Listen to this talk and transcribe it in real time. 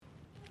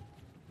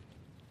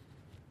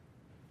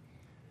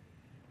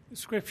The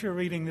scripture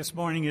reading this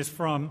morning is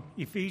from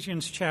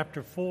Ephesians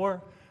chapter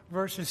 4,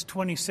 verses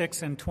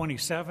 26 and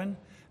 27,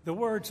 the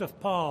words of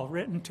Paul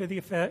written to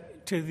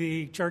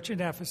the church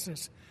in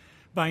Ephesus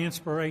by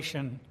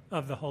inspiration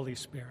of the Holy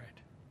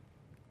Spirit.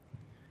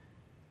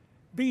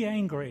 Be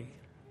angry,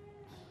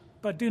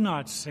 but do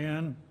not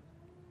sin,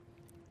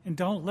 and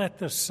don't let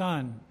the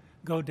sun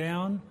go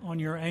down on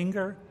your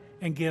anger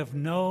and give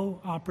no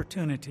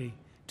opportunity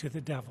to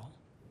the devil.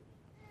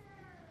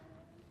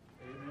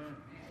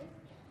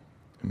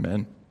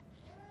 Amen.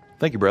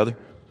 Thank you, brother.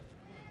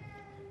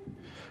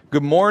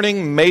 Good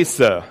morning,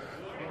 Mesa.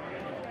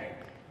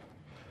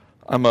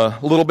 I'm a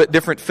little bit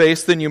different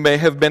face than you may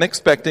have been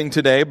expecting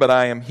today, but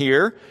I am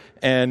here,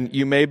 and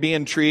you may be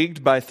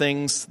intrigued by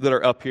things that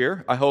are up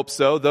here. I hope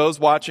so. Those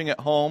watching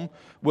at home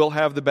will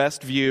have the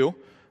best view,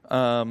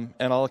 and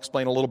I'll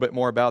explain a little bit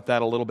more about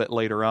that a little bit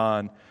later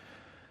on.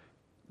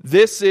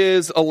 This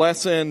is a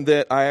lesson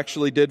that I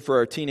actually did for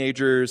our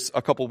teenagers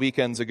a couple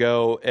weekends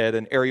ago at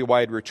an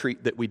area-wide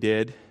retreat that we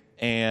did.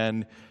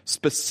 And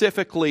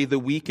specifically, the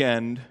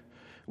weekend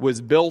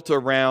was built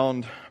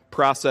around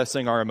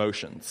processing our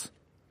emotions.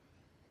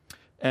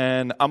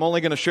 And I'm only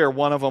going to share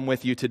one of them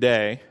with you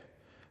today,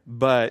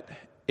 but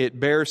it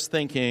bears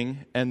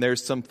thinking, and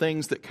there's some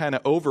things that kind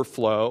of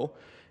overflow.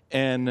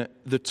 And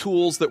the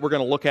tools that we're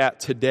going to look at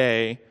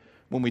today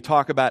when we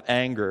talk about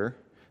anger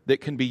that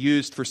can be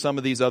used for some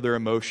of these other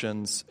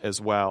emotions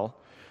as well.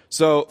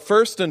 So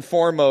first and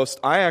foremost,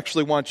 I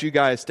actually want you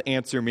guys to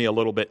answer me a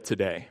little bit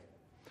today.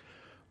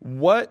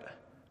 What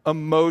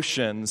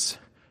emotions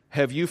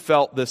have you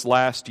felt this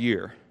last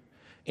year?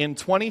 In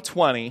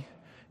 2020,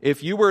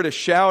 if you were to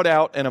shout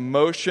out an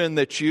emotion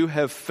that you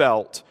have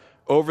felt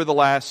over the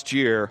last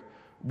year,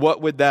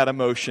 what would that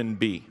emotion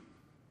be?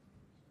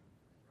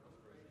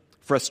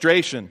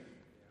 Frustration.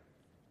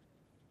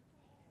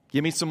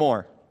 Give me some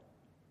more.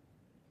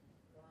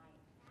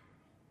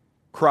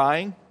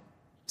 Crying,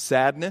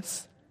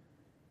 sadness,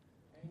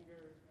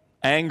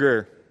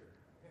 anger.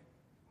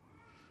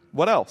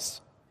 What else?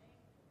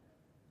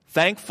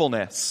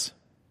 Thankfulness,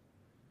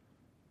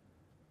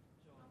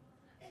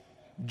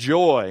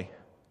 joy,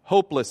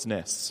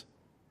 hopelessness.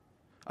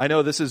 I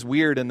know this is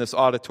weird in this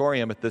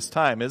auditorium at this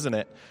time, isn't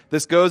it?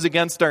 This goes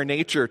against our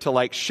nature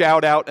to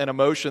shout out an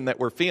emotion that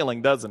we're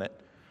feeling, doesn't it?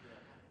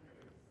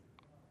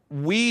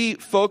 We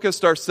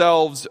focused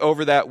ourselves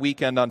over that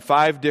weekend on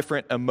 5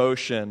 different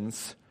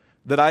emotions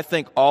that I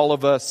think all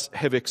of us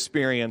have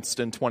experienced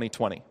in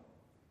 2020.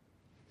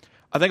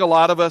 I think a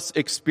lot of us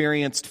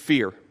experienced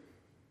fear.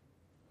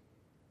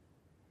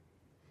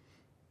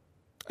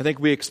 I think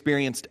we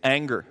experienced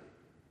anger.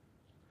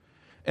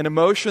 An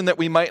emotion that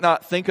we might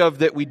not think of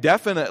that we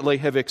definitely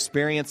have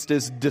experienced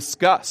is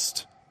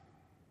disgust.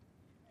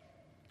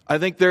 I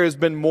think there has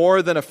been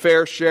more than a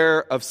fair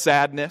share of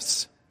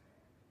sadness.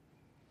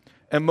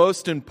 And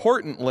most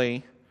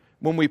importantly,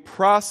 when we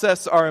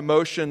process our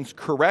emotions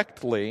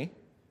correctly,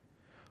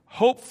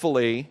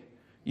 hopefully,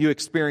 you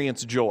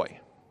experience joy.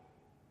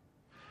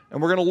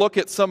 And we're going to look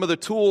at some of the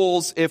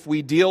tools if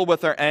we deal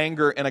with our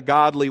anger in a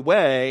godly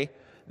way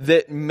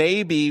that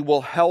maybe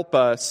will help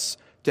us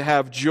to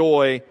have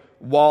joy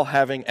while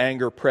having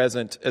anger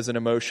present as an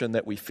emotion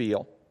that we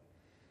feel.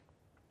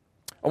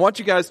 I want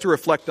you guys to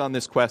reflect on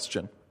this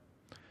question.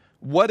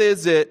 What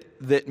is it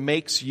that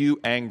makes you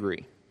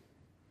angry?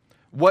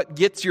 What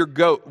gets your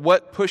goat?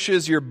 What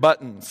pushes your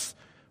buttons?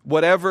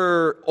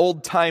 Whatever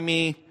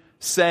old-timey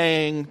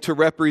saying to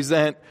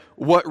represent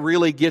what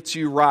really gets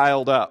you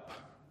riled up.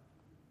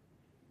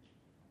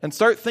 And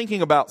start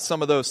thinking about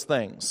some of those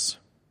things.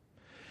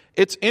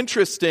 It's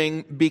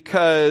interesting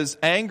because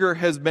anger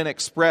has been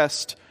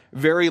expressed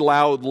very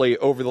loudly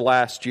over the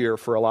last year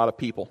for a lot of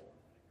people.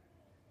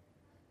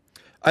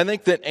 I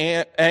think that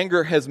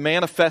anger has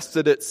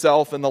manifested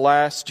itself in the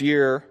last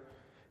year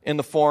in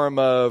the form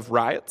of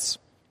riots,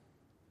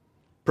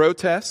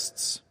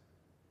 protests,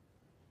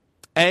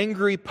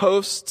 angry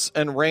posts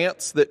and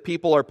rants that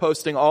people are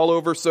posting all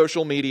over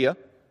social media.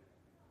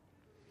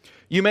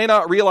 You may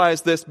not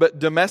realize this, but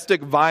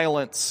domestic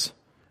violence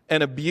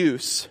and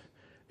abuse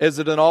is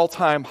at an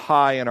all-time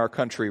high in our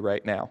country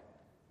right now.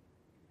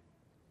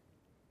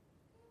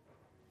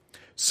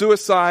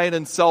 Suicide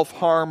and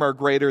self-harm are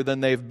greater than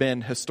they've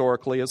been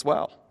historically as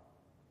well.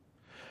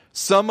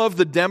 Some of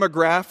the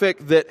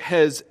demographic that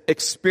has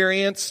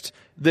experienced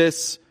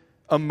this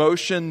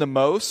emotion the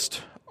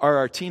most are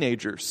our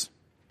teenagers.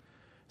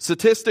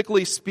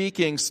 Statistically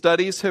speaking,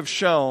 studies have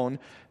shown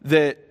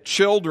that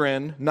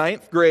children,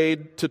 9th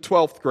grade to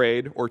 12th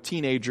grade, or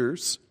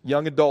teenagers,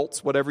 young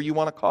adults, whatever you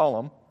want to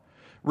call them,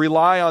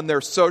 rely on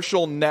their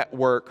social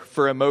network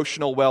for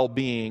emotional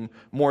well-being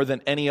more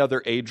than any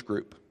other age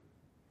group.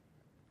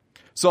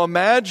 So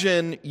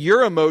imagine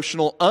your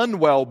emotional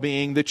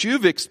unwell-being that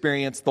you've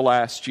experienced the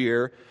last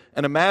year,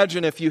 and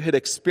imagine if you had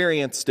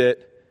experienced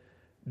it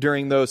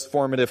during those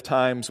formative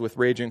times with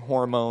raging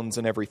hormones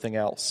and everything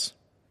else.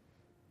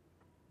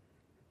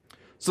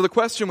 So the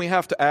question we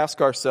have to ask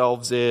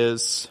ourselves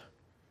is,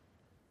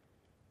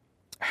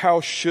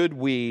 how should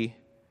we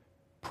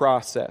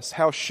process?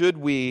 How should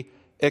we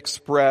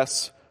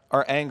express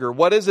our anger?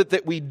 What is it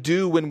that we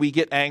do when we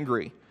get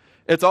angry?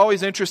 It's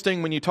always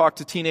interesting when you talk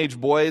to teenage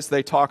boys,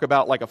 they talk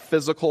about like a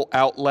physical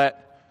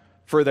outlet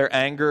for their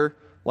anger.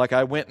 Like,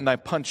 I went and I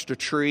punched a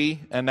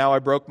tree and now I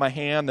broke my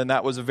hand and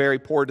that was a very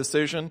poor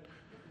decision.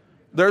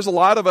 There's a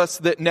lot of us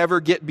that never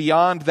get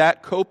beyond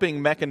that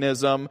coping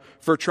mechanism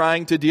for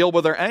trying to deal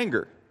with our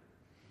anger.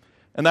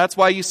 And that's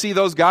why you see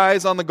those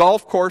guys on the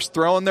golf course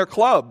throwing their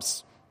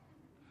clubs.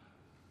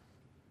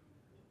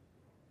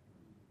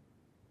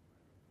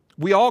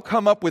 We all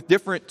come up with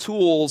different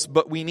tools,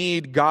 but we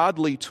need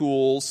godly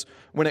tools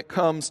when it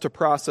comes to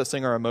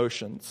processing our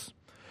emotions.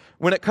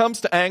 When it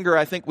comes to anger,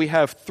 I think we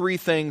have three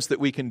things that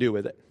we can do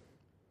with it.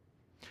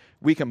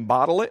 We can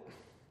bottle it,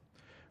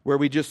 where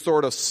we just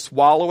sort of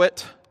swallow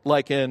it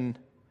like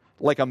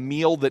a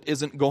meal that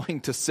isn't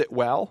going to sit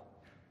well.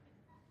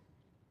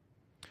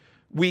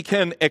 We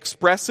can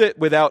express it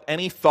without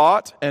any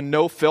thought and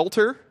no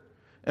filter.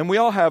 And we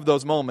all have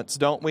those moments,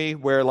 don't we,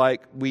 where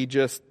we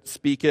just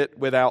speak it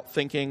without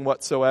thinking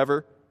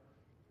whatsoever.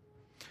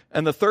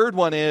 And the third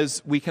one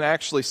is we can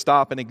actually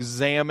stop and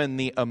examine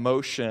the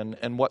emotion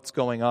and what's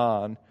going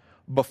on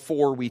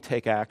before we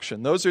take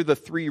action. Those are the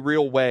three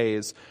real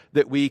ways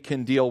that we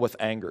can deal with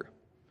anger.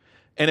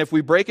 And if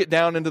we break it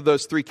down into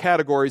those three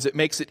categories, it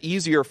makes it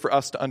easier for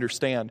us to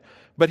understand.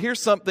 But here's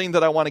something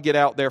that I want to get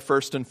out there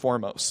first and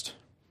foremost.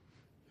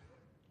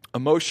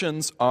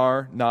 Emotions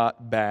are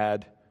not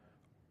bad.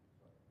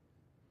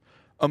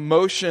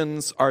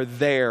 Emotions are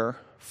there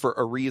for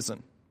a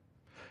reason.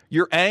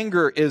 Your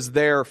anger is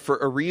there for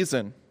a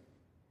reason.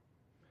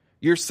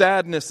 Your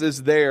sadness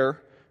is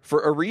there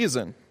for a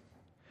reason.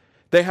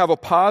 They have a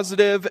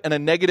positive and a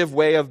negative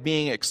way of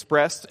being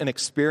expressed and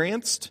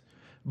experienced,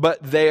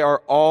 but they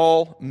are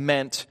all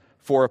meant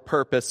for a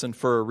purpose and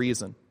for a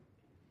reason.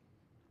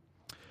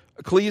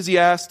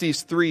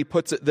 Ecclesiastes 3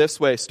 puts it this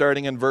way,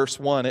 starting in verse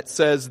 1. It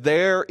says,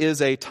 "There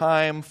is a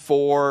time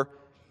for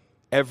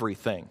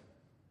everything,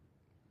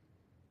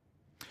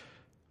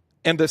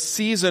 and a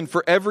season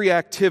for every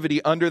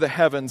activity under the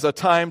heavens, a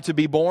time to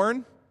be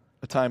born,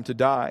 a time to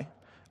die,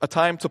 a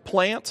time to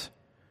plant,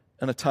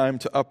 and a time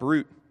to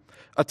uproot,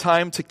 a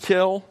time to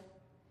kill,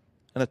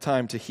 and a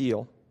time to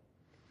heal,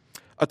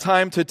 a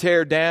time to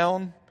tear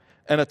down,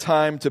 and a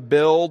time to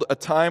build, a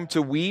time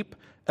to weep,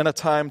 and a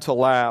time to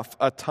laugh,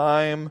 a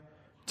time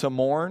to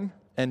mourn,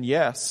 and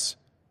yes,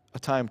 a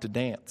time to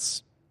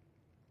dance,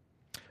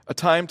 a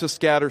time to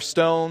scatter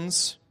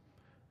stones,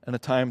 and a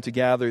time to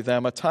gather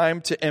them, a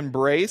time to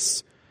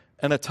embrace,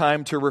 and a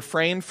time to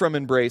refrain from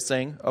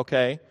embracing."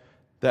 Okay,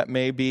 that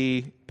may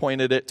be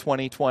pointed at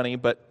 2020,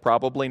 but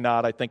probably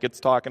not. I think it's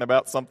talking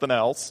about something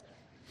else.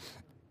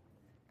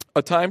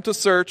 "A time to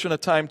search and a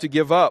time to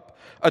give up,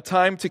 a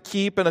time to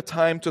keep and a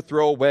time to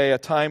throw away, a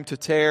time to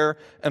tear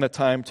and a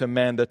time to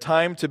mend, a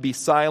time to be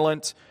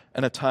silent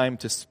and a time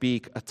to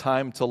speak, a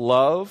time to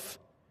love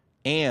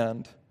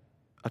and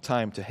a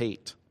time to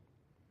hate,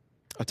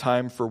 a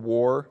time for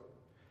war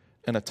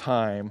and a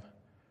time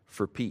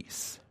for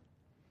peace."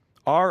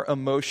 Our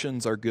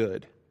emotions are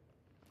good.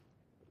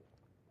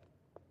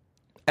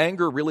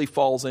 Anger really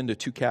falls into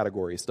two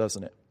categories,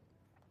 doesn't it?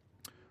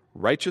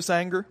 Righteous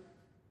anger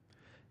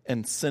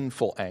and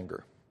sinful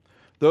anger.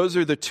 Those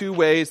are the two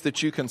ways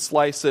that you can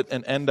slice it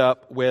and end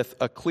up with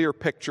a clear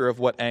picture of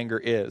what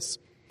anger is.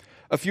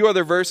 A few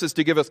other verses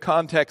to give us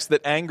context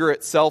that anger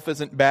itself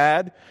isn't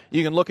bad.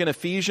 You can look in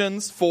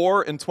Ephesians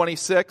 4 and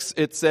 26.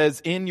 It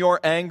says, "In your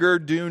anger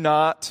do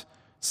not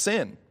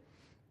sin."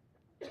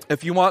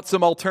 If you want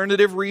some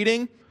alternative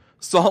reading,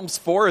 Psalms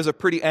 4 is a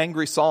pretty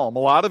angry psalm. A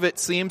lot of it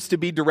seems to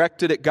be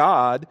directed at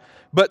God,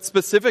 but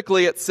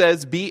specifically it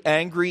says, "Be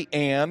angry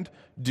and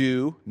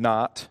do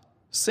not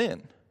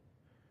sin."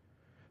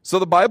 So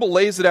the Bible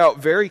lays it out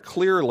very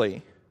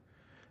clearly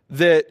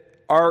that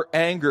our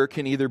anger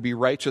can either be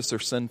righteous or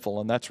sinful,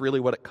 and that's really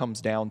what it comes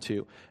down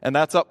to. And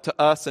that's up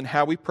to us and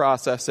how we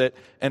process it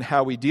and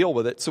how we deal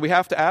with it. So we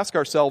have to ask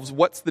ourselves,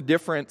 what's the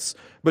difference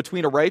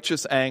between a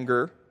righteous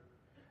anger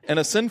and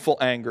a sinful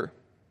anger?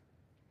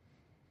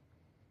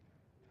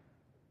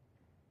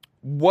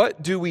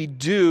 What we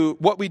do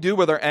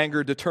with our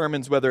anger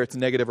determines whether it's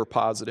negative or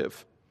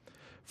positive.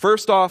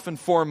 First off and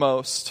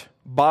foremost,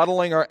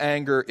 bottling our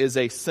anger is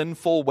a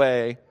sinful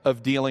way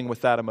of dealing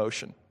with that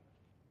emotion.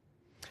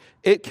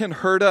 It can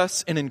hurt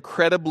us in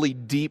incredibly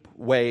deep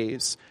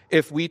ways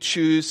if we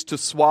choose to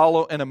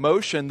swallow an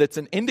emotion that's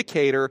an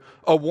indicator,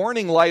 a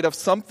warning light of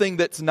something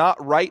that's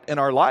not right in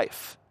our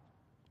life.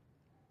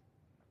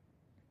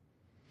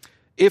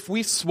 If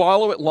we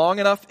swallow it long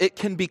enough, it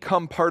can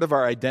become part of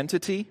our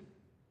identity.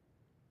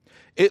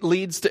 It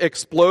leads to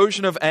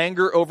explosion of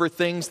anger over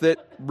things that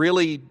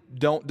really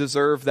don't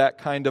deserve that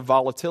kind of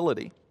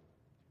volatility.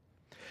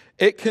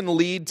 It can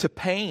lead to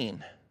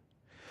pain,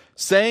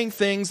 saying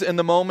things in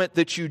the moment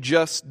that you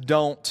just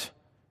don't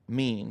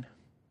mean.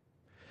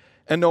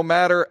 And no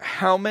matter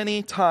how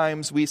many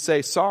times we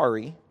say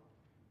sorry,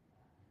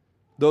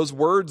 those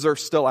words are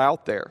still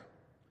out there.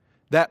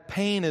 That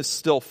pain is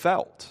still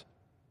felt.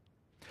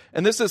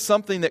 And this is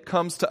something that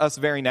comes to us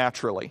very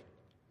naturally.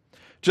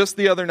 Just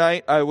the other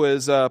night, I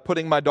was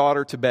putting my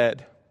daughter to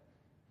bed,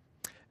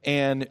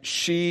 and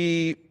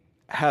she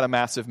had a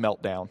massive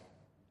meltdown.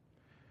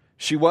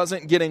 She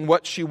wasn't getting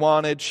what she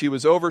wanted. She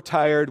was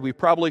overtired. We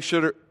probably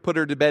should have put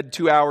her to bed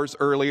 2 hours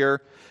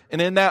earlier.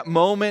 And in that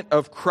moment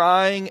of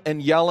crying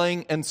and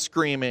yelling and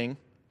screaming,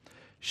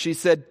 she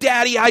said,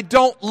 "Daddy, I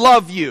don't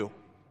love you."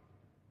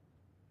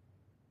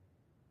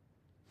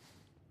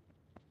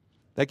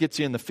 That gets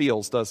you in the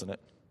feels, doesn't it?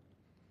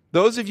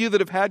 Those of you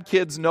that have had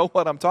kids know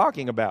what I'm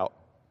talking about.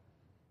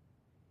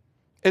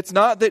 It's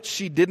not that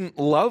she didn't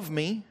love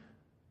me.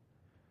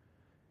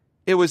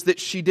 It was that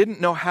she didn't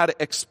know how to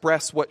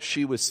express what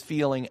she was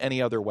feeling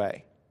any other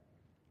way.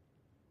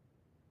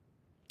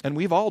 And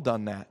we've all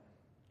done that.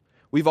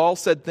 We've all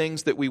said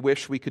things that we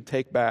wish we could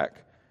take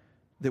back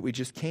that we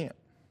just can't.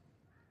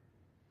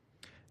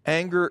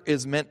 Anger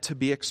is meant to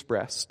be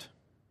expressed.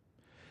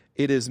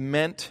 It is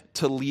meant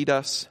to lead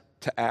us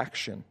to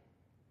action.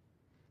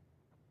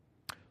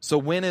 So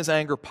when is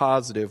anger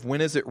positive? When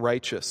is it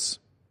righteous?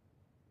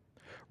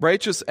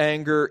 Righteous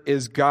anger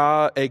is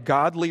a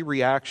godly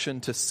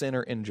reaction to sin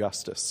or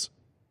injustice.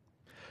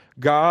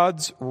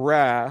 God's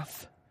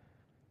wrath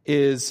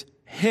is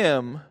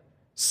Him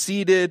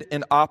seated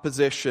in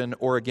opposition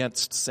or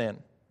against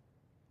sin.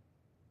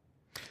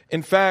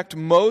 In fact,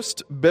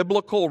 most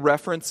biblical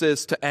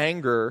references to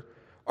anger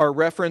are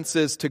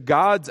references to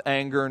God's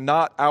anger,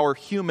 not our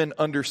human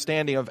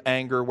understanding of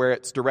anger where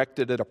it's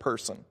directed at a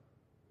person.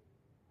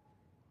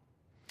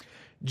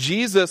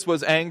 Jesus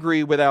was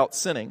angry without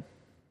sinning.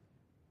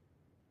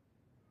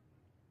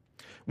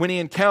 When He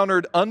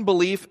encountered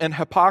unbelief and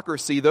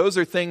hypocrisy, those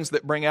are things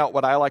that bring out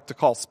what I like to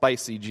call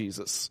spicy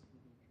Jesus.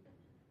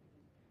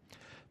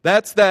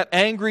 That's that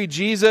angry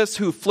Jesus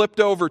who flipped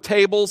over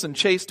tables and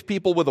chased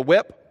people with a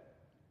whip.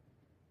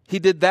 He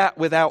did that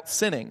without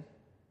sinning.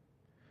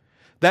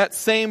 That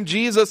same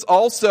Jesus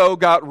also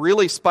got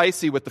really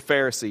spicy with the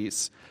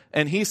Pharisees.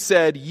 And He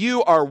said,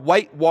 "You are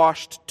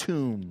whitewashed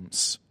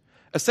tombs."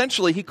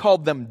 Essentially, He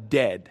called them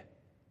dead.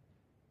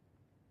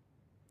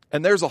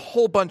 And there's a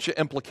whole bunch of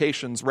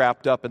implications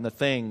wrapped up in the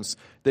things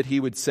that He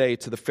would say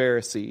to the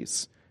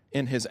Pharisees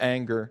in His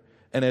anger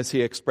and as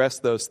He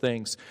expressed those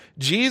things.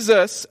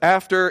 Jesus,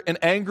 after an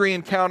angry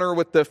encounter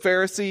with the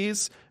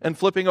Pharisees and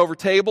flipping over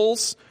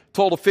tables,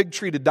 told a fig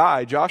tree to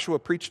die. Joshua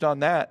preached on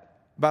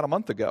that about a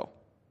month ago.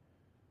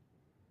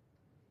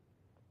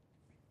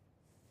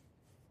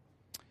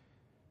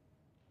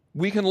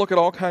 We can look at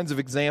all kinds of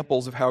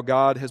examples of how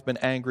God has been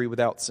angry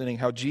without sinning,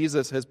 how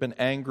Jesus has been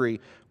angry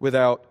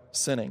without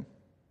sinning.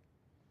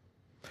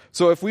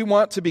 So if we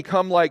want to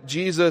become like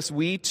Jesus,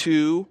 we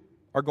too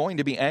are going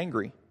to be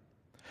angry.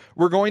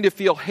 We're going to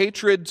feel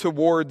hatred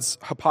towards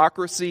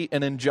hypocrisy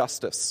and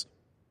injustice.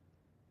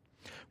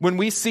 When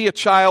we see a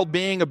child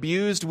being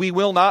abused, we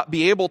will not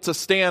be able to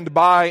stand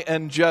by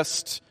and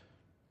just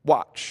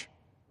watch.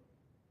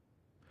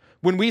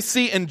 When we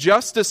see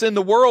injustice in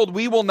the world,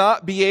 we will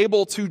not be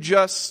able to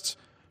just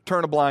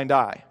turn a blind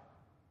eye.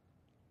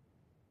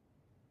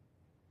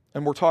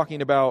 And we're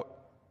talking about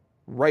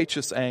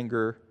righteous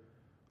anger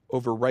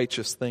over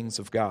righteous things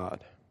of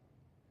God.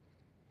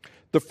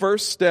 The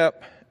first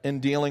step in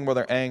dealing with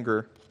our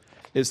anger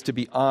is to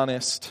be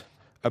honest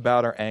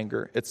about our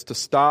anger. It's to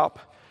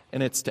stop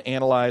and it's to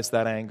analyze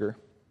that anger.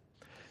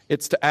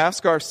 It's to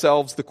ask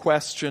ourselves the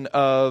question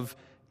of,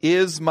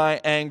 is my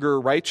anger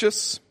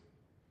righteous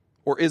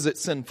or is it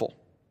sinful?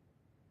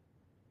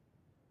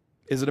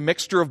 Is it a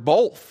mixture of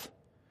both?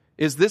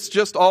 Is this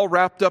just all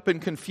wrapped up and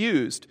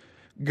confused?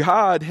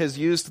 God has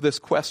used this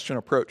question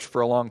approach for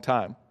a long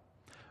time.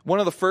 One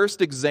of the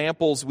first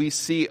examples we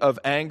see of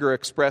anger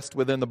expressed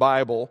within the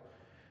Bible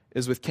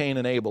is with Cain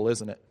and Abel,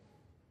 isn't it?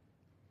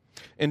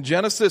 In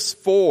Genesis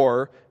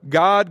 4,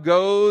 God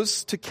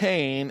goes to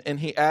Cain and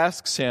He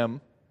asks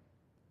him,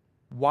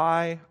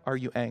 "Why are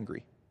you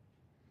angry?"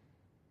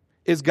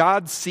 Is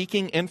God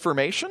seeking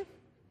information?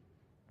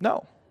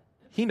 No.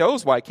 He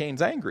knows why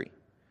Cain's angry.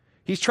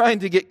 He's trying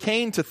to get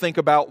Cain to think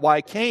about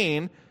why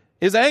Cain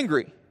is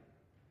angry.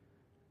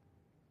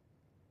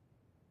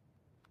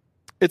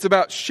 It's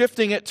about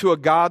shifting it to a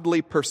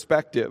godly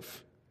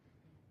perspective.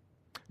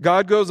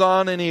 God goes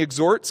on and He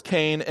exhorts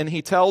Cain and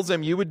He tells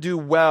him, you would do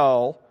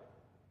well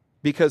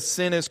because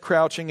sin is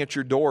crouching at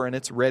your door and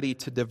it's ready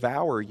to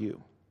devour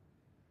you.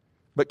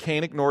 But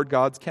Cain ignored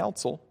God's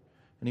counsel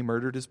and he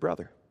murdered his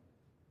brother.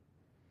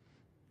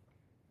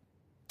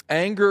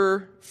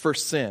 Anger for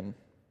sin.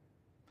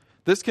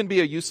 This can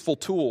be a useful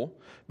tool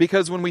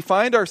because when we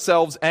find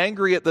ourselves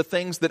angry at the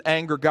things that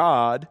anger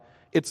God,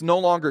 it's no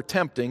longer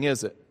tempting,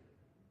 is it?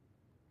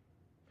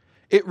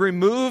 It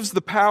removes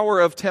the power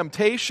of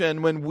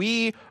temptation when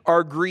we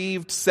are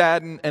grieved,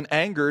 saddened, and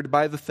angered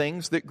by the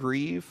things that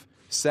grieve,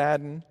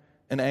 sadden,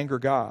 and anger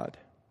God.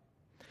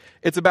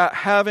 It's about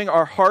having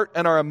our heart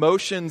and our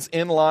emotions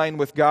in line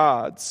with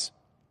God's.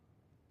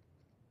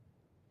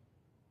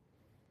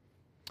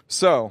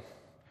 So,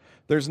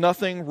 there's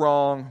nothing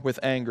wrong with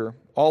anger.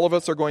 All of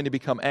us are going to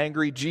become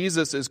angry.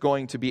 Jesus is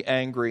going to be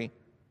angry.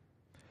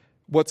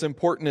 What's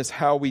important is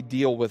how we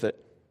deal with it.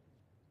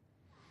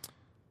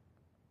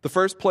 The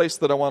first place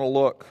that I want to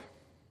look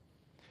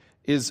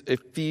is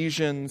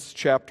Ephesians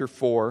chapter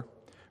 4,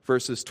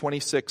 verses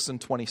 26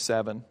 and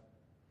 27.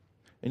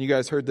 And you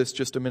guys heard this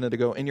just a minute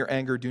ago. In your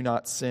anger, do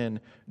not sin.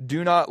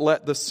 Do not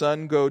let the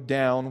sun go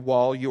down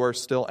while you are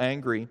still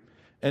angry.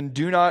 And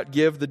do not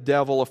give the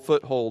devil a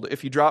foothold.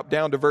 If you drop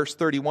down to verse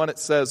 31, it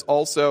says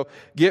also,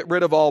 get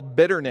rid of all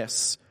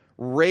bitterness,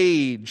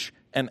 rage,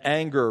 and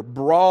anger,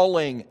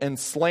 brawling and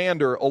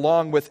slander,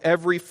 along with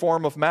every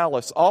form of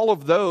malice. All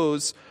of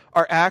those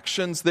are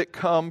actions that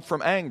come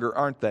from anger,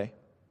 aren't they?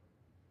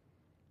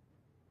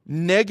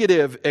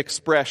 Negative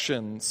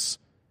expressions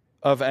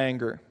of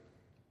anger.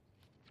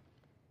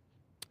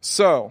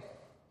 So,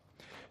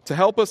 to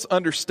help us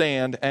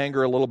understand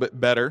anger a little bit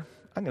better,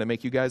 I'm going to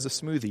make you guys a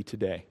smoothie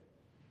today.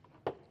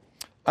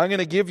 I'm going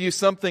to give you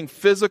something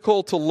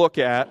physical to look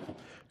at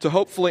to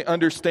hopefully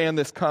understand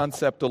this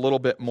concept a little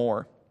bit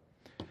more.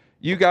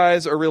 You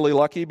guys are really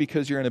lucky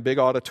because you're in a big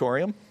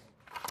auditorium.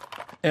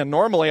 And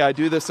normally I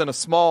do this in a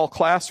small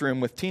classroom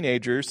with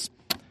teenagers,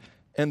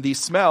 and the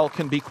smell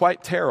can be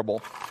quite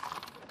terrible.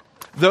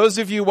 Those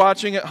of you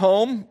watching at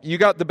home, you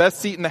got the best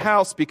seat in the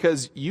house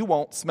because you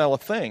won't smell a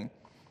thing.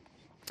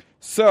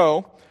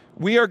 So,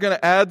 we are going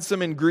to add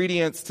some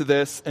ingredients to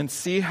this and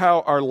see how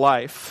our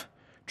life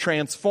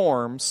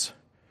transforms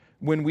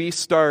when we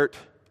start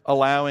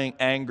allowing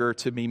anger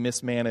to be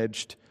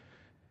mismanaged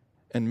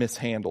and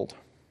mishandled.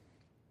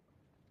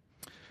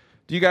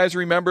 Do you guys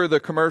remember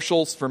the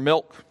commercials for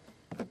milk?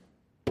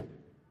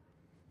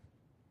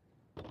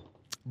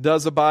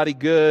 Does a body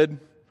good,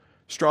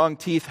 strong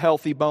teeth,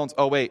 healthy bones.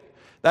 Oh wait,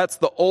 that's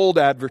the old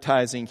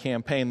advertising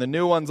campaign. The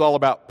new one's all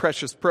about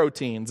precious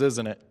proteins,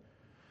 isn't it?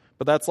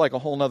 But that's like a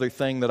whole other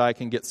thing that I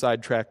can get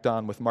sidetracked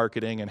on with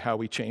marketing and how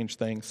we change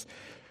things.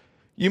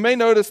 You may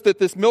notice that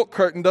this milk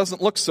carton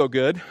doesn't look so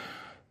good.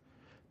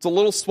 It's a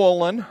little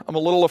swollen. I'm a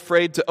little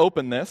afraid to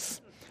open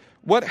this.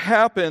 What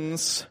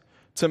happens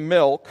to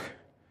milk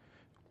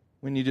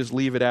when you just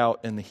leave it out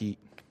in the heat?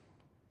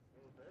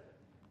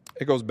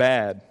 It goes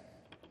bad.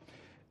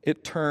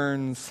 It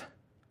turns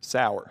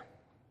sour.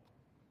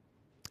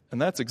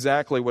 And that's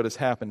exactly what has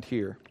happened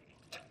here.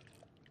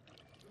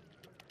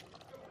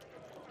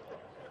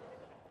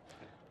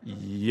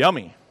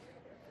 Yummy.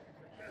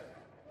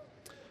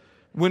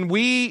 When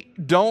we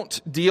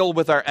don't deal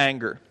with our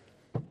anger,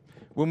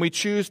 when we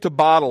choose to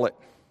bottle it,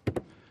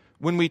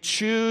 when we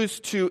choose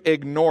to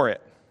ignore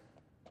it,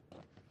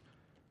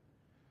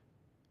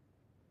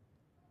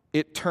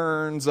 it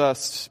turns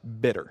us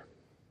bitter.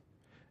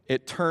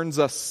 It turns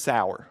us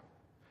sour.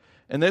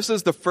 And this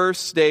is the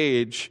first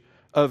stage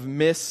of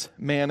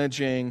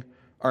mismanaging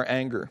our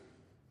anger.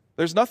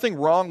 There's nothing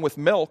wrong with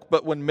milk,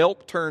 but when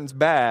milk turns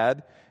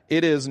bad,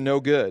 it is no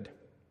good.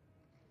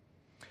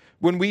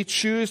 When we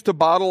choose to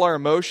bottle our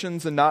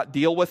emotions and not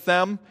deal with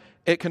them,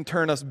 it can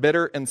turn us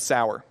bitter and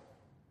sour.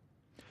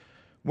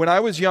 When I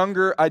was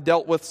younger, I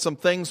dealt with some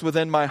things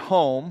within my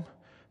home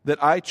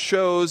that I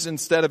chose,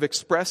 instead of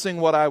expressing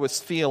what I was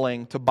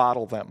feeling, to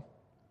bottle them.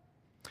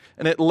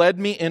 And it led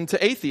me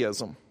into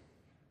atheism.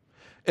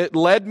 It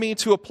led me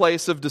to a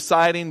place of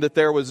deciding that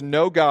there was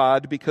no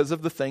God because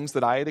of the things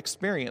that I had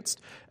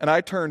experienced. And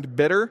I turned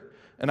bitter,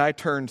 and I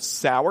turned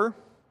sour,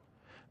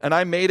 and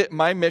I made it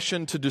my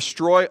mission to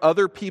destroy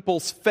other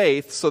people's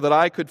faith so that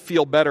I could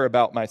feel better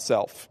about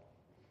myself.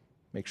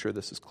 Make sure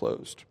this is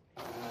closed.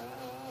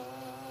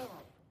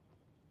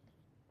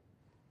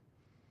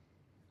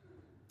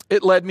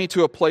 It led me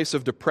to a place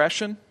of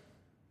depression,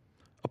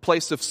 a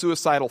place of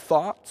suicidal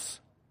thoughts.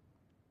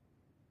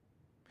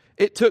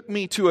 It took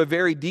me to a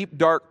very deep,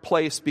 dark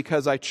place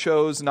because I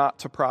chose not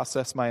to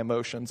process my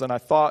emotions, and I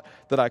thought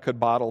that I could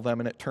bottle them,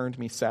 and it turned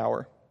me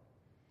sour.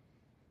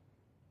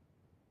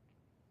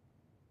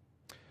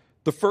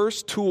 The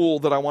first tool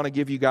that I want to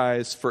give you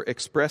guys for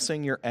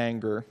expressing your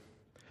anger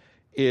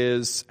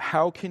is,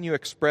 how can you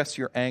express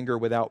your anger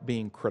without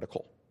being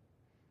critical?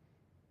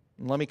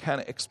 And let me kind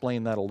of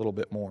explain that a little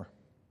bit more.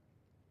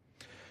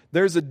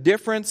 There's a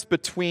difference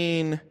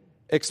between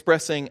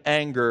expressing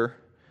anger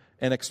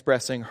and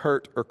expressing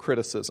hurt or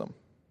criticism.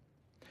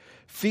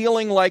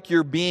 Feeling like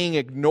you're being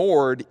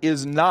ignored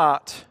is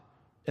not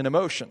an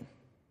emotion.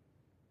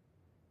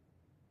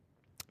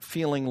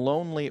 Feeling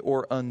lonely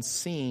or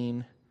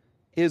unseen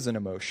is an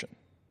emotion.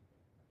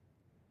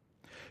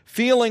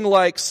 Feeling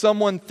like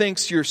someone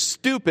thinks you're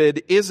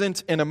stupid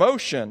isn't an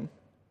emotion.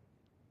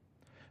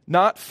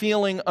 Not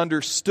feeling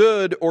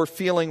understood or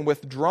feeling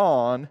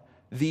withdrawn,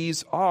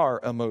 these are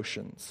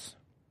emotions.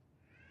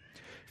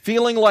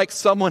 Feeling like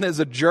someone is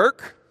a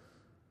jerk,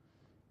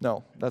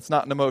 no, that's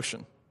not an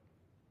emotion.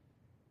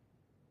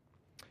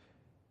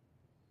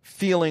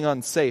 Feeling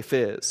unsafe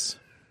is.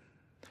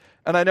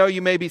 And I know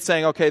you may be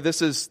saying, okay,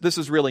 this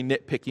is really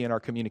nitpicky in our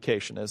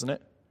communication, isn't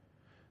it?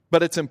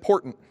 But it's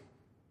important.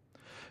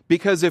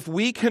 Because if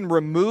we can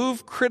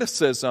remove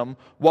criticism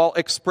while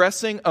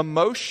expressing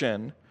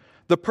emotion,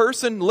 the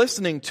person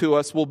listening to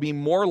us will be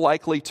more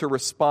likely to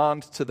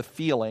respond to the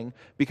feeling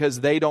because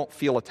they don't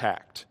feel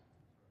attacked.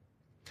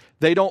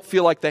 They don't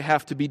feel like they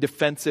have to be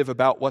defensive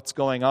about what's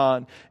going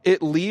on.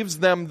 It leaves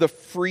them the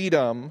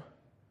freedom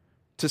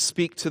to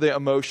speak to the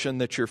emotion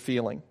that you're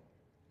feeling.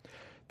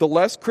 The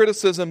less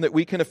criticism that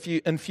we can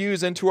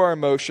infuse into our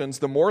emotions,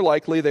 the more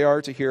likely they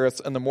are to hear us,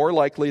 and the more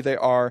likely they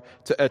are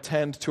to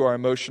attend to our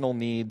emotional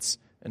needs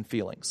and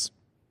feelings.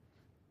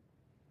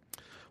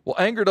 Well,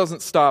 anger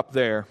doesn't stop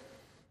there.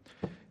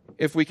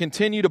 If we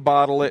continue to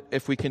bottle it,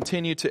 if we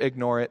continue to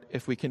ignore it,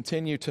 if we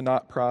continue to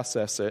not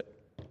process it,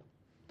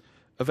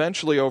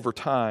 eventually over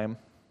time,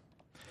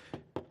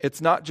 it's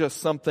not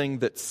just something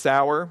that's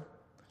sour,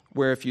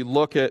 where if you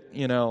look at,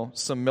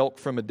 some milk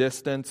from a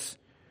distance,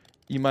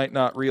 you might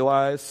not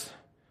realize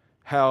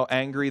how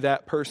angry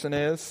that person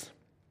is.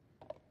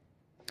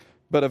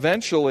 But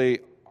eventually,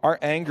 our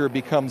anger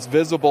becomes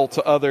visible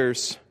to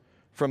others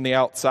from the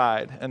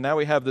outside. And now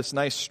we have this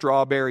nice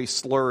strawberry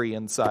slurry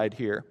inside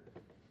here.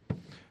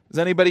 Is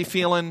anybody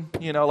feeling,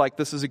 like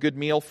this is a good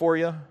meal for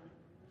you?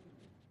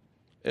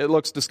 It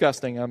looks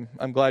disgusting.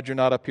 I'm glad you're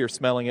not up here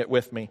smelling it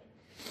with me.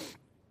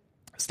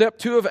 Step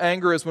 2 of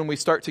anger is when we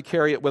start to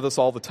carry it with us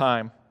all the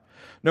time.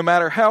 No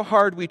matter how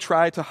hard we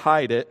try to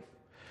hide it,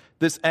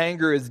 this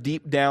anger is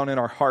deep down in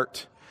our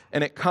heart,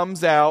 and it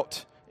comes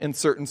out in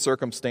certain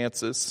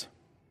circumstances.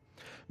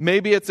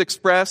 Maybe it's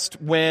expressed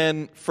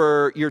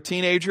for your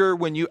teenager,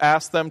 when you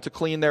ask them to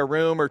clean their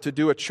room or to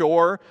do a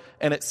chore,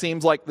 and it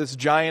seems like this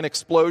giant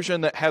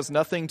explosion that has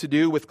nothing to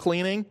do with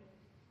cleaning.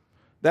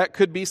 That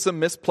could be some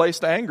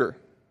misplaced anger.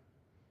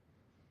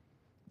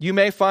 You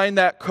may find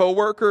that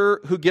coworker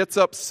who gets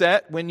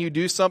upset when you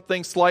do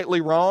something slightly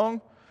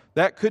wrong.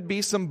 That could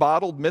be some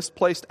bottled,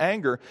 misplaced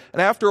anger.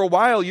 And after a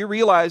while, you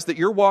realize that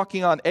you're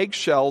walking on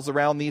eggshells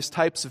around these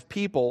types of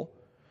people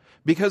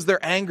because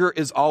their anger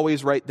is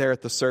always right there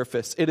at the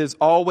surface. It is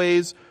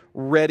always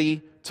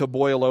ready to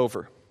boil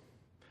over.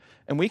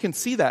 And we can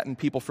see that in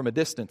people from a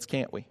distance,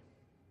 can't we?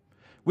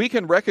 We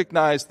can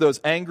recognize those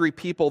angry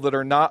people that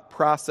are not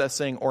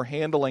processing or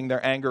handling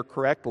their anger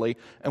correctly,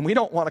 and we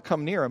don't want to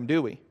come near them,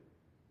 do we?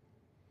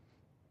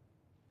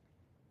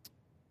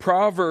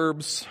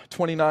 Proverbs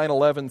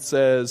 29:11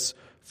 says,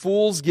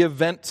 "Fools give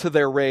vent to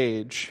their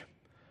rage,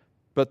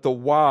 but the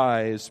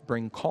wise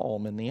bring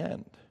calm in the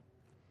end."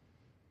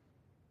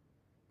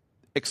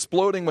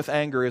 Exploding with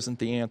anger isn't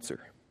the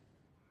answer.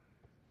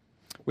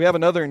 We have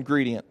another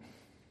ingredient.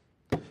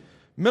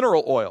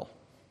 Mineral oil.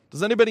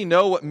 Does anybody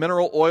know what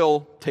mineral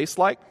oil tastes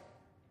like?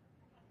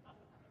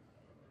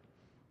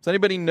 Does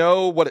anybody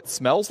know what it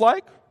smells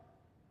like?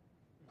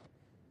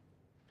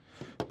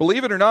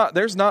 Believe it or not,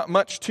 there's not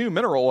much to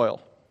mineral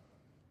oil.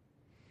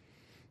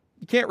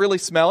 You can't really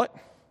smell it.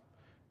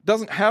 It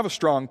doesn't have a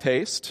strong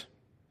taste.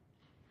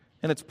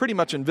 And it's pretty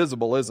much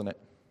invisible, isn't it?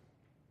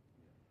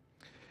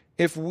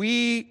 If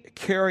we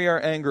carry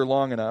our anger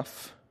long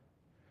enough,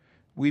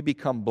 we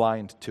become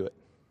blind to it.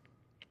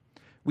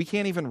 We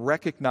can't even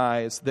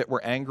recognize that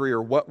we're angry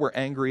or what we're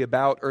angry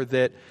about or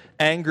that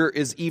anger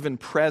is even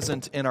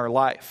present in our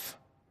life.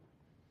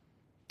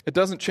 It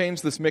doesn't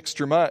change this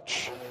mixture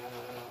much,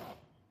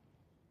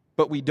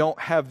 but we don't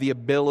have the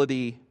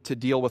ability to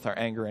deal with our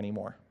anger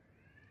anymore.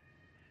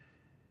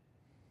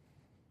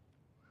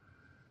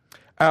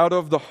 Out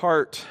of the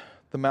heart,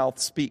 the mouth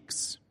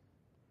speaks.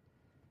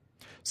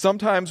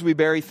 Sometimes we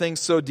bury things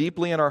so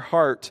deeply in our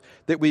heart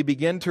that we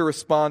begin to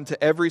respond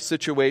to every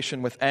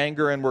situation with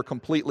anger, and we're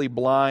completely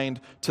blind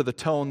to the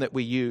tone that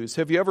we use.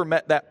 Have you ever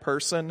met that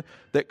person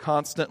that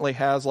constantly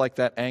has like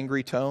that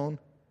angry tone?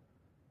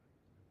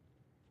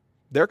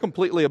 They're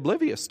completely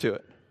oblivious to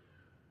it.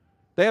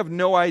 They have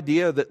no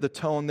idea that the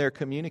tone they're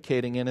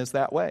communicating in is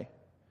that way.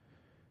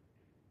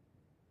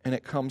 And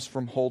it comes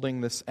from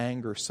holding this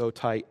anger so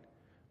tight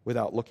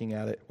without looking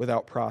at it,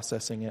 without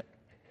processing it.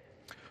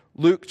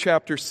 Luke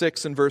chapter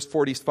 6 and verse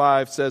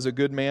 45 says, "A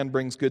good man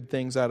brings good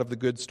things out of the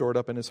good stored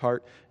up in his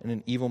heart, and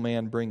an evil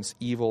man brings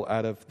evil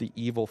out of the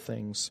evil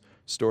things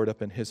stored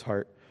up in his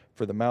heart.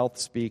 For the mouth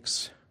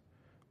speaks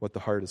what the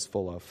heart is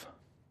full of."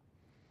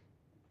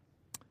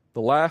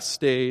 The last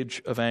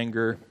stage of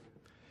anger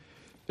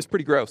is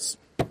pretty gross.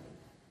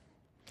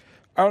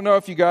 I don't know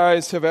if you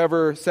guys have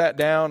ever sat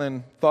down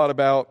and thought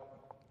about,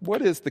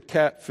 what is the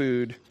cat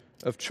food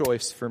of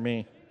choice for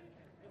me?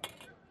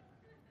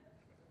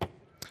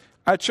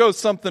 I chose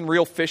something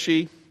real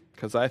fishy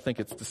because I think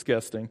it's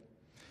disgusting.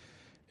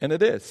 And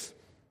it is.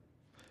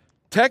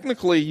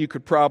 Technically, you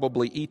could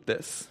probably eat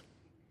this.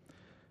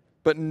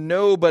 But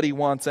nobody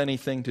wants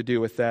anything to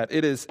do with that.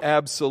 It is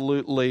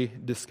absolutely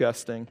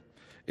disgusting.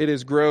 It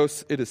is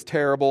gross. It is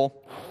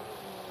terrible.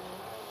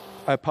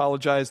 I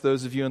apologize,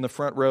 those of you in the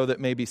front row that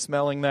may be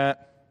smelling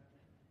that.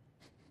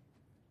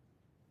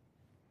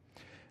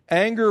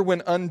 Anger,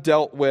 when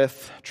undealt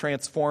with,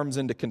 transforms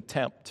into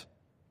contempt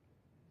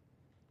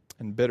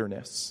and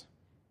bitterness.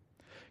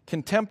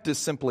 Contempt is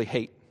simply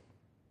hate.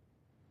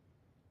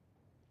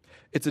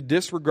 It's a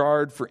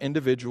disregard for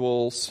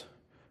individuals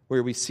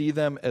where we see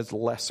them as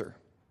lesser,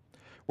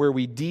 where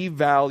we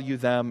devalue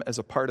them as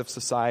a part of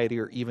society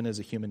or even as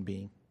a human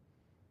being.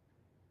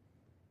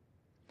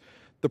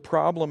 The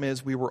problem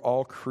is we were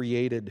all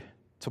created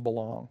to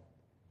belong.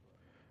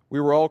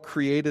 We were all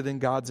created in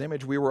God's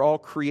image. We were all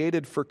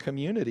created for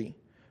community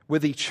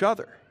with each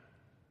other.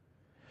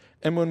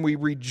 And when we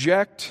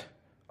reject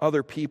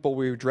other people,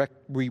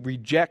 we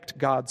reject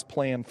God's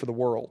plan for the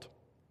world.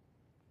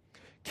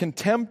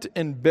 Contempt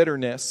and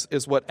bitterness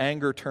is what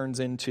anger turns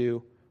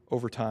into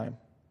over time.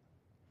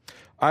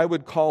 I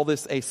would call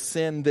this a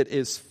sin that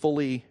is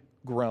fully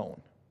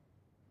grown.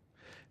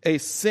 A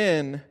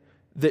sin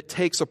that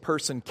takes a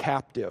person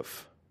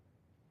captive.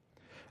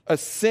 A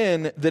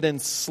sin that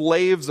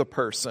enslaves a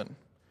person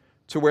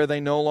to where they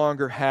no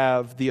longer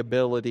have the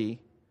ability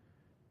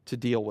to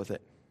deal with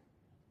it.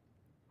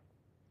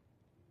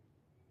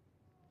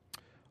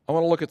 I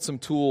want to look at some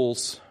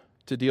tools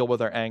to deal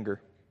with our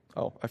anger.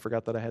 Oh, I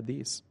forgot that I had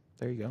these.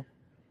 There you go.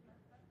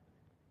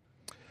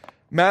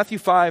 Matthew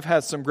 5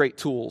 has some great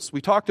tools.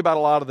 We talked about a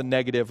lot of the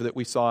negative that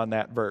we saw in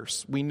that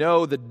verse. We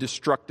know the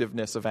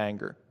destructiveness of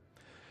anger.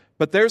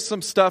 But there's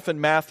some stuff in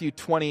Matthew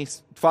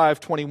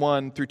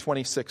 25:21 through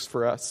 26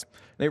 for us.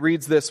 And it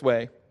reads this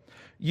way.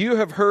 You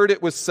have heard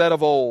it was said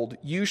of old,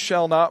 you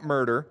shall not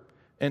murder,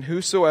 and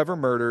whosoever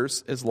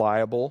murders is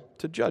liable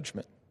to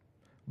judgment.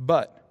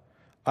 But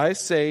I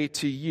say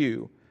to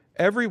you,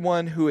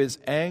 everyone who is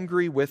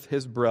angry with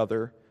his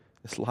brother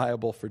is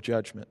liable for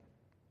judgment.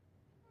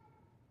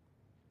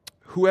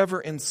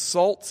 Whoever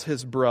insults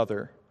his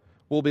brother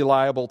will be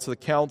liable to the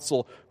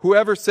council.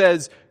 Whoever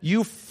says,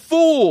 you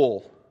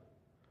fool,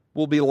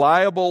 will be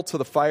liable to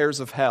the fires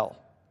of hell.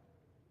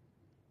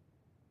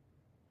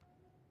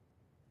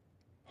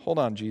 Hold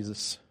on,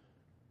 Jesus.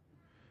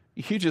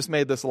 You just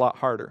made this a lot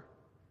harder.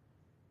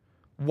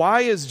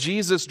 Why is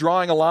Jesus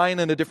drawing a line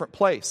in a different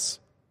place?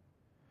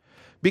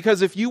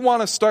 Because if you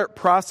want to start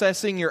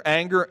processing your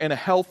anger in a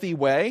healthy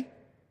way,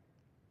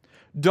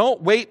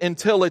 don't wait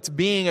until it's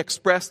being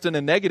expressed in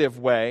a negative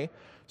way.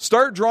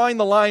 Start drawing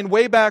the line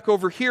way back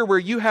over here where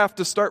you have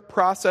to start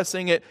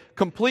processing it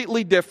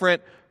completely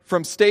different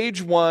from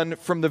stage one,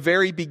 from the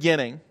very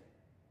beginning.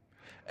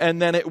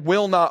 And then it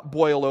will not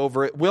boil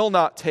over. It will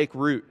not take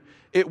root.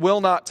 It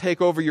will not take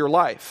over your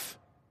life.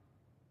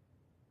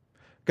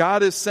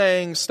 God is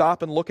saying,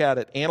 stop and look at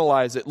it,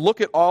 analyze it.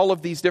 Look at all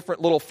of these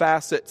different little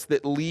facets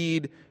that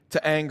lead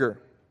to anger.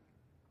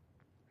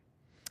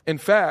 In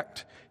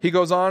fact, he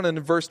goes on in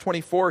verse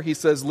 24, he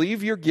says,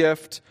 leave your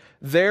gift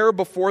there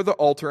before the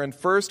altar and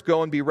first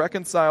go and be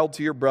reconciled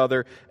to your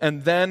brother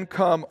and then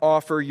come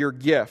offer your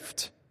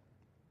gift.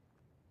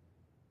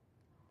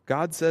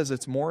 God says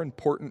it's more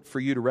important for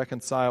you to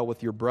reconcile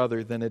with your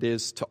brother than it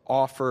is to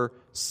offer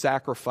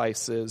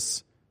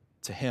sacrifices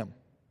to him.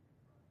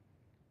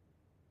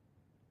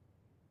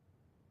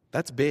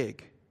 That's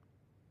big.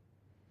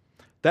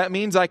 That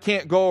means I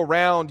can't go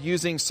around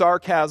using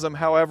sarcasm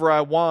however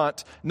I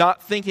want,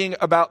 not thinking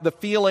about the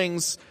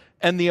feelings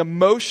and the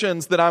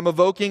emotions that I'm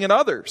evoking in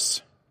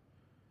others.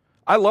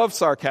 I love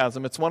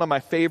sarcasm. It's one of my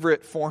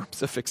favorite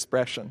forms of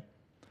expression.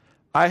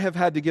 I have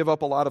had to give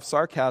up a lot of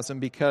sarcasm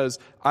because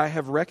I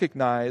have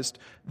recognized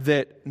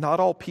that not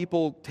all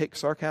people take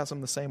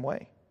sarcasm the same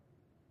way.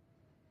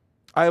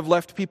 I have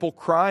left people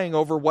crying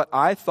over what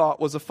I thought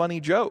was a funny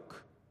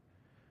joke.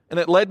 And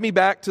it led me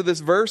back to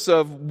this verse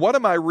of, what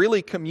am I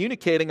really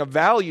communicating of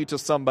value to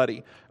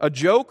somebody? A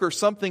joke or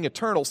something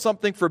eternal?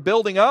 Something for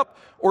building up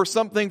or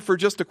something for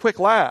just a quick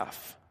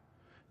laugh?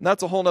 And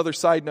that's a whole other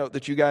side note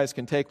that you guys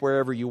can take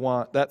wherever you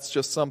want. That's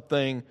just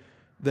something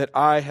that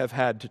I have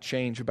had to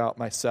change about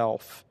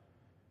myself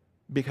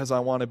because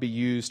I want to be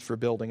used for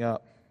building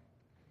up.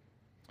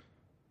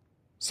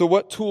 So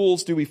what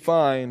tools do we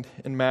find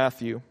in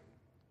Matthew?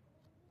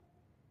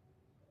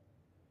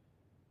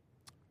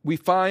 We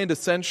find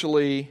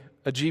essentially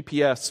a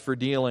GPS for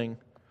dealing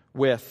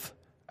with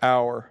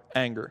our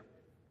anger.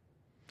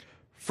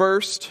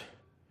 First,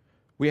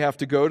 we have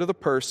to go to the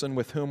person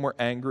with whom we're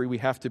angry. We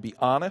have to be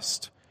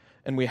honest,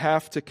 and we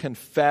have to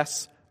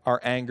confess our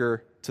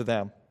anger to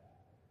them.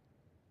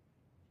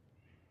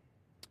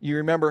 You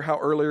remember how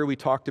earlier we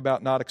talked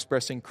about not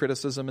expressing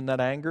criticism in that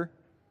anger?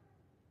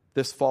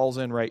 This falls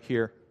in right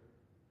here.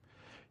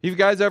 You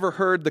guys ever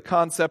heard the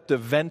concept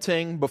of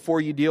venting before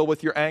you deal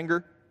with your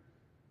anger?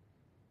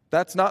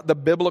 That's not the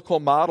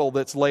biblical model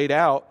that's laid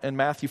out in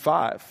Matthew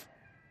 5.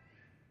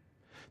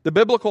 The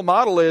biblical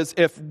model is,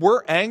 if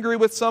we're angry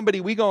with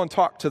somebody, we go and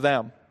talk to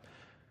them.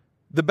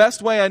 The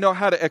best way I know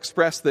how to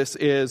express this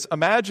is,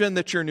 imagine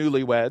that you're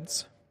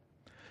newlyweds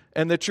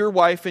and that your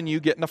wife and you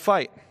get in a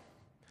fight.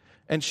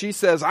 And she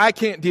says, I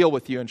can't deal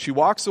with you. And she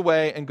walks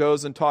away and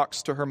goes and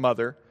talks to her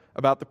mother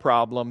about the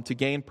problem to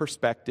gain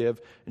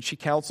perspective. And she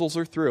counsels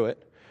her through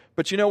it.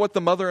 But you know what the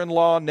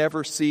mother-in-law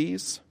never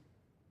sees?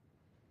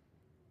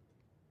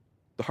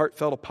 The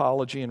heartfelt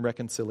apology and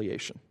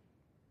reconciliation.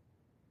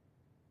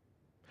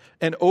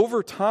 And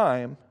over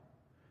time,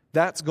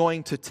 that's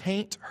going to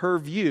taint her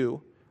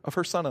view of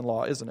her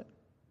son-in-law, isn't it?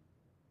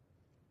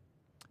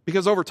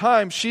 Because over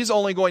time, she's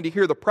only going to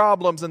hear the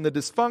problems and the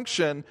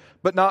dysfunction,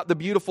 but not the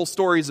beautiful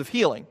stories of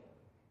healing.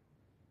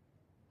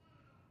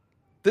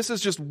 This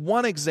is just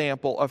one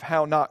example of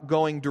how not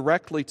going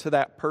directly to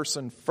that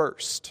person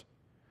first.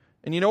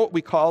 And you know what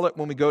we call it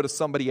when we go to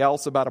somebody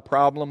else about a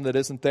problem that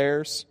isn't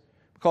theirs?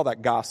 We call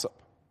that gossip.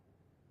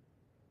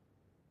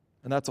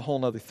 And that's a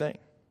whole other thing.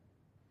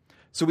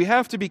 So we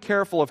have to be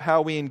careful of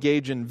how we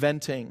engage in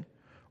venting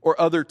or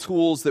other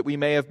tools that we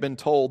may have been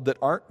told that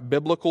aren't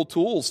biblical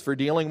tools for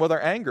dealing with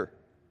our anger.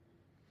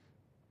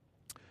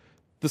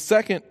 The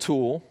second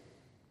tool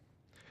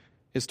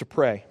is to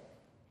pray.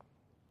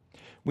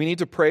 We need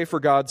to pray for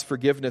God's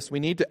forgiveness. We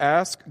need to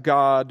ask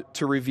God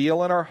to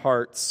reveal in our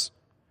hearts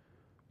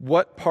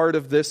what part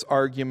of this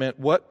argument,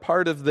 what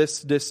part of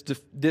this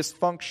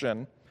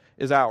dysfunction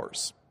is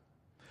ours.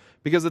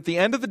 Because at the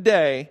end of the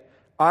day,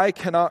 I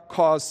cannot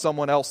cause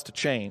someone else to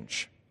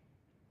change.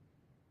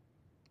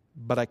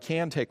 But I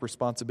can take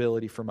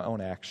responsibility for my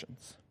own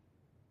actions.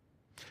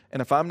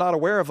 And if I'm not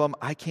aware of them,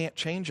 I can't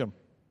change them.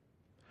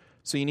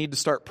 So you need to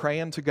start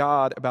praying to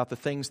God about the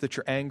things that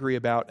you're angry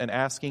about and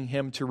asking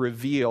Him to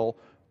reveal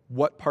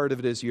what part of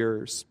it is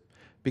yours.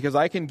 Because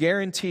I can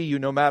guarantee you,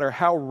 no matter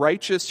how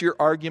righteous your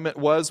argument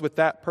was with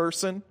that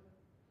person,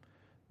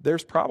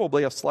 there's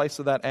probably a slice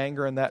of that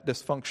anger and that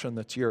dysfunction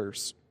that's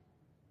yours.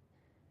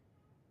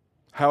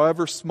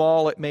 However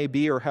small it may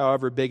be or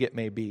however big it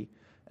may be.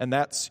 And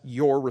that's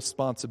your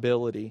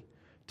responsibility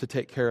to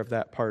take care of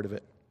that part of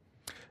it.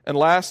 And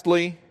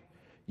lastly,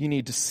 you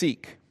need to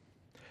seek.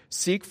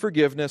 Seek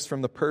forgiveness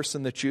from the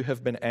person that you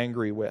have been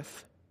angry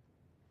with.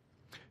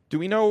 Do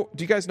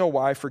you guys know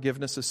why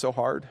forgiveness is so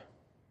hard?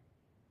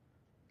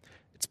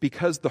 It's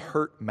because the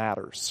hurt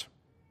matters.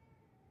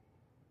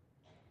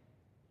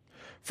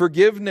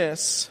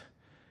 Forgiveness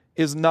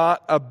is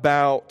not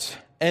about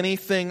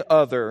anything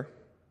other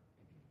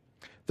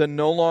than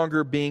no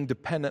longer being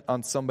dependent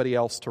on somebody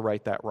else to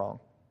right that wrong.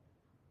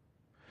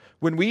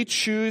 When we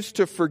choose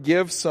to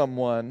forgive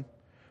someone,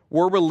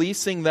 we're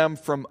releasing them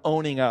from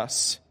owning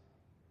us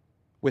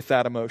with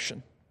that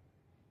emotion.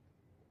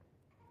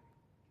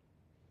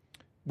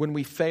 When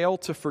we fail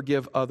to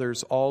forgive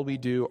others, all we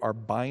do are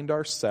bind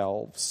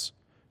ourselves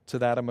to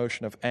that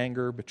emotion of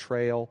anger,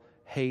 betrayal,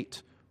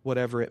 hate,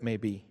 whatever it may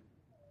be.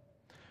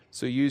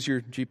 So use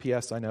your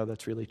GPS. I know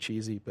that's really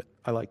cheesy, but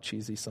I like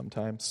cheesy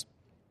sometimes.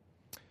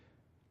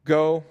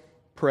 Go,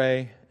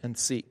 pray, and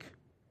seek.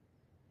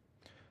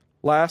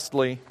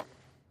 Lastly,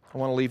 I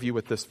want to leave you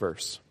with this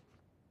verse.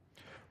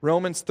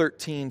 Romans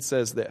 13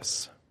 says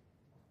this: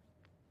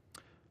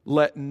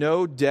 "Let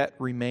no debt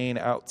remain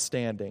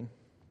outstanding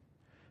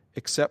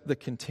except the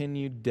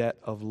continued debt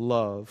of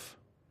love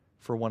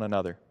for one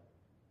another.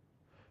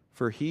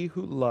 For he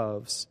who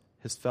loves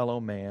his fellow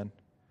man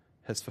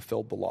has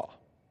fulfilled the law."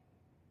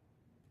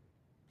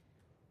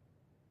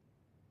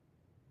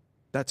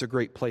 That's a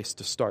great place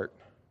to start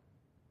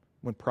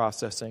when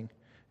processing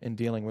and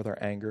dealing with our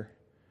anger,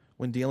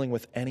 when dealing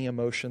with any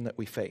emotion that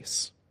we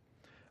face.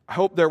 I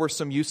hope there were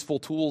some useful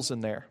tools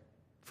in there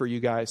for you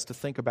guys to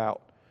think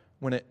about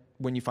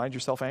when you find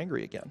yourself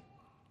angry again.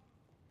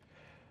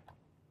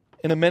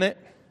 In a minute,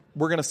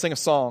 we're going to sing a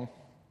song.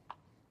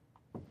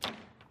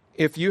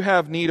 If you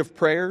have need of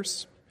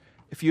prayers,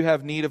 if you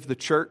have need of the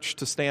church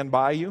to stand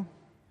by you,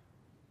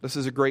 this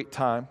is a great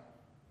time.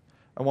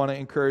 I want to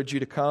encourage you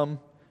to come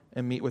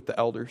and meet with the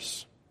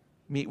elders.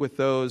 Meet with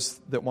those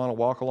that want to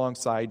walk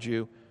alongside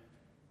you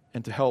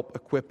and to help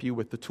equip you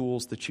with the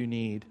tools that you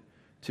need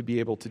to be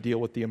able to deal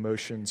with the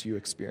emotions you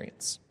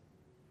experience.